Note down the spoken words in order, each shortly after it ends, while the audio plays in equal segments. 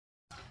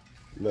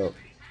Look.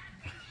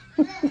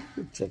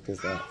 Check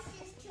this out.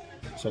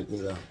 Check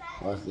this out.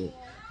 Watch this.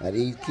 Now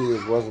these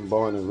kids wasn't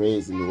born and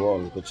raised in New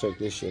Orleans, but check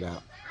this shit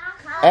out.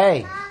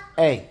 Hey,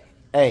 hey,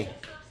 hey.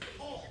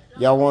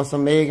 Y'all want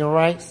some egg and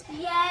rice?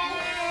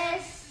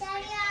 Yes.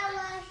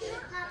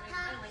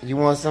 You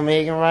want some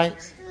egg and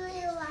rice?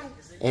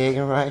 Egg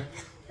and rice?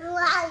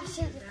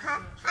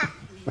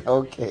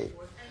 Okay.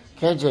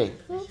 KJ,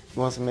 you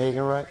want some egg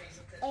and rice?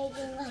 Egg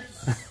and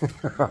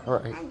rice. All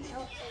right.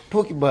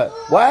 Pookie butt,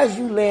 why is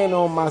you laying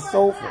on my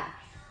sofa?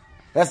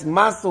 That's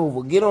my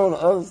sofa. Get on the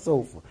other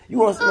sofa. You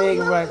want some egg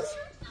and rice?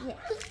 Yes.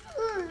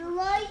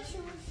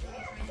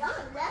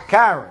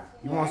 Kyra,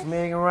 you want some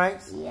egg and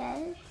rice?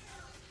 Yes.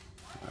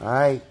 All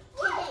right.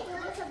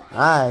 All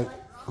right.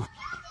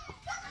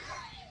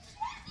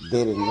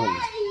 They didn't know.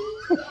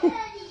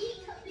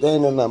 They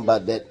ain't know nothing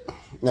about that.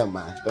 Never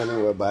mind. Don't even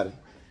worry about it.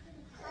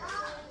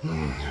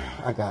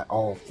 I got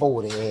all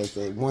 4 of their ass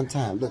at one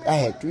time. Look, I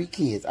had 3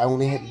 kids. I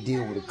only had to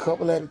deal with a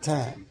couple at a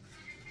time.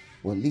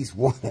 Well, at least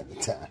 1 at a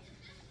time.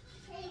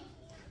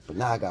 But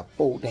now I got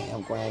 4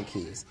 damn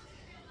grandkids.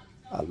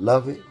 I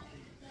love it.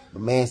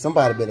 But man,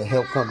 somebody better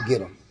help come get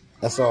them.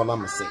 That's all I'm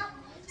going to say.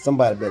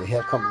 Somebody better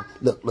help come.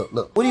 Look, look,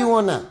 look. What do you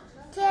want now?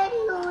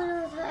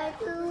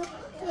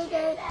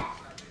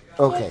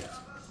 Okay.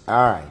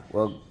 All right.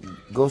 Well,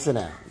 go sit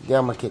down. Get out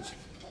of my kitchen.